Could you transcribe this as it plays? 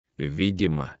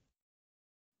видимо,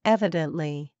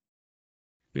 evidently,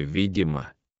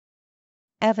 видимо,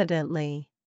 evidently,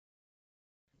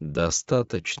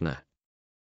 достаточно,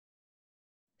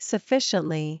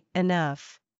 sufficiently,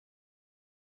 enough,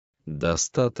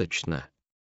 достаточно,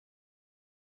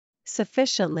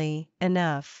 sufficiently,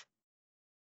 enough,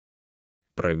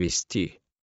 провести,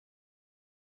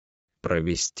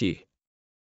 провести,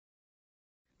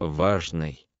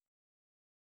 важный,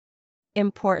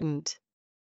 important,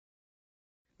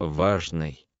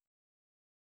 важный,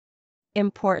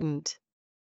 important,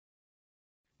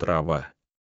 трава,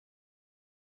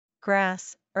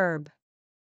 grass, herb,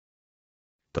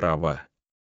 трава,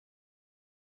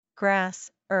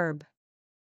 grass, herb,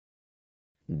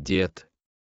 дед,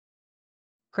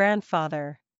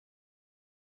 grandfather,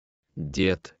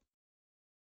 дед,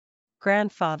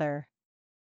 grandfather,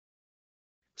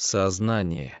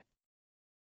 сознание,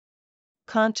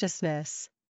 consciousness,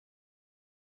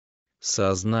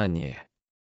 сознание,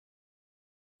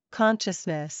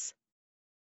 consciousness,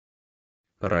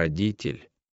 родитель,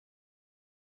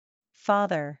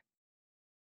 father,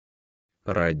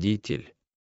 родитель,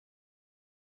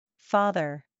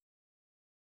 father,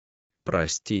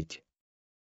 простить,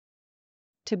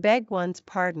 to beg one's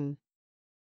pardon,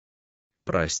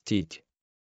 простить,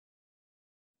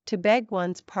 to beg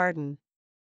one's pardon,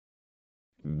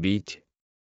 бить,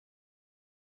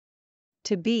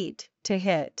 to beat, to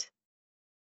hit,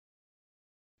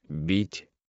 бить,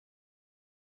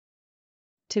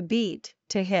 to beat,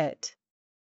 to hit,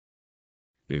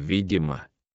 видимо,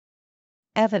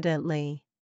 evidently,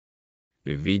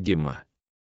 видимо,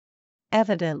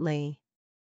 evidently,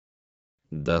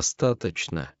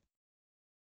 достаточно,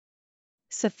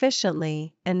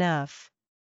 sufficiently, enough,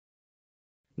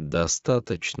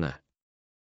 достаточно,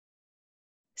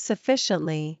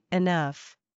 sufficiently,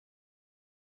 enough,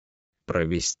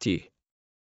 провести,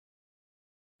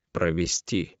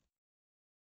 провести,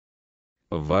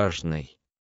 важный,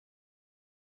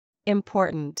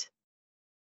 important,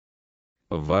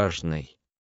 важный,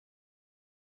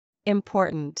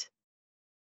 important,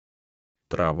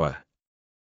 трава,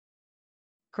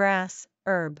 grass,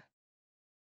 herb,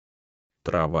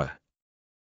 трава,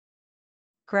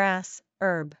 grass,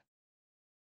 herb,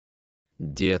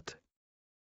 дед,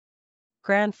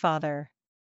 grandfather,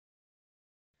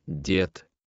 дед,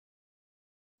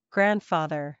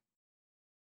 grandfather,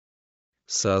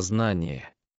 сознание,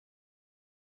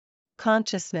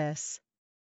 consciousness,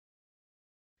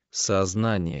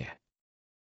 сознание,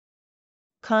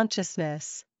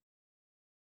 consciousness,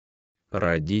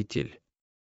 родитель,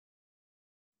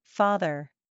 father,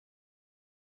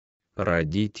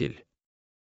 родитель,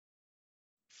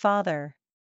 father,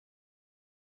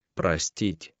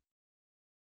 простить,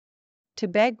 to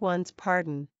beg one's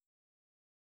pardon,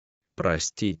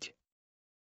 простить,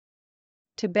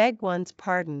 to beg one's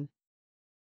pardon,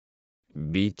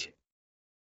 бить,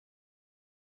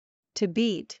 to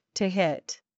beat, to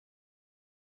hit,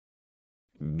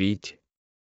 бить,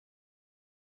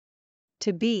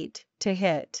 to beat, to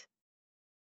hit,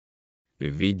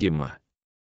 видимо,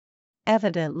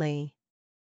 evidently,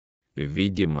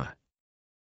 видимо,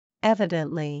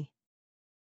 evidently,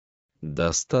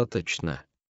 достаточно,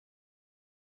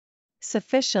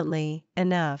 sufficiently,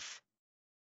 enough,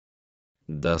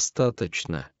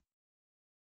 достаточно,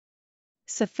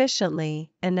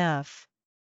 sufficiently, enough,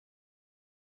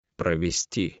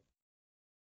 провести,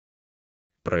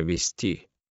 провести,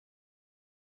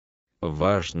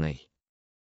 важный,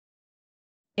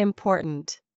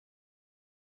 important,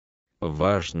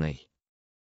 важный,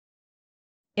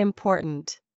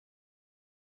 important,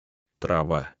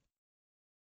 трава,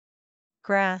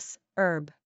 grass,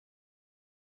 herb,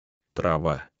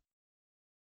 трава,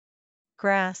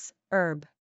 grass, herb,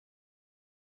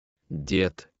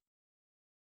 дед,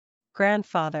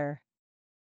 grandfather,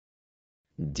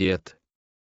 дед,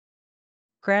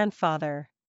 grandfather,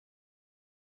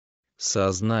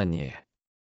 сознание,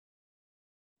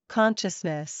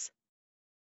 consciousness,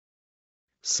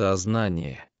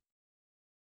 сознание,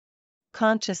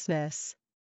 consciousness,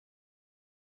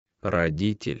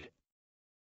 родитель,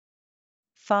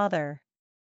 father,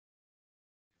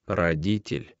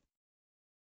 родитель,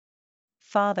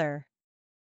 father,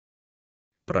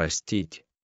 простить,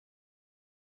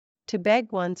 to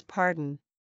beg one's pardon,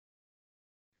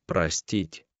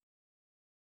 простить,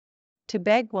 to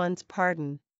beg one's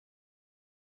pardon,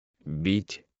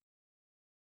 бить,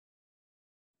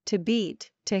 to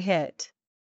beat, to hit,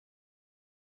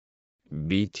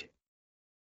 бить,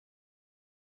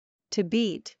 to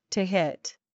beat, to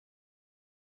hit,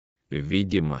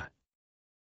 видимо,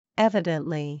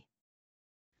 evidently,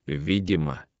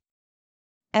 видимо,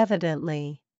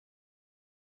 evidently,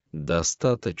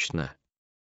 Достаточно.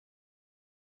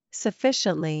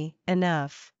 Sufficiently,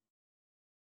 enough.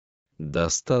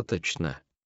 Достаточно.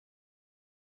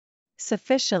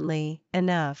 Sufficiently,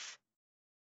 enough.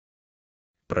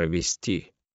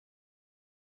 Провести.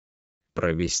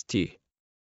 Провести.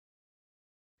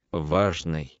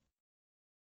 Важный.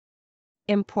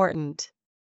 Important.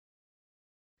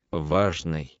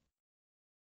 Важный.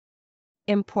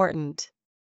 Important.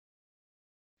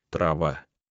 Трава.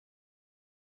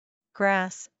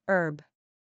 Grass, herb.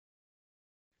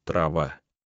 Трава.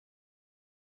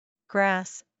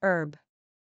 Grass, herb.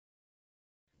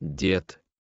 Дед.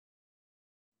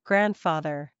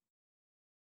 Grandfather.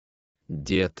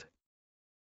 Дед.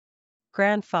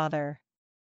 Grandfather.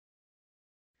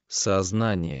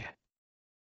 Сознание.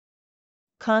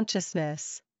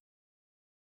 Consciousness.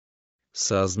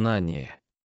 Сознание.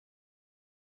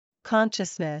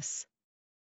 Consciousness.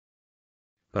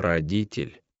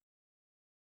 Родитель.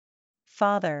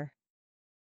 Father.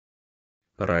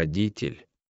 Родитель.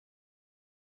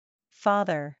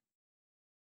 Father.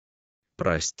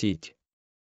 Простить.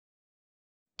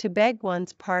 To beg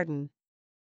one's pardon.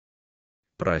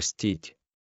 Простить.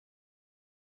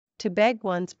 To beg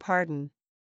one's pardon.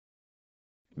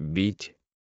 Бить.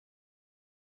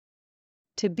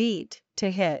 To beat,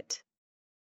 to hit.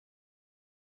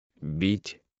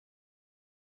 Бить.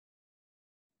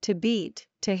 To beat,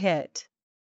 to hit.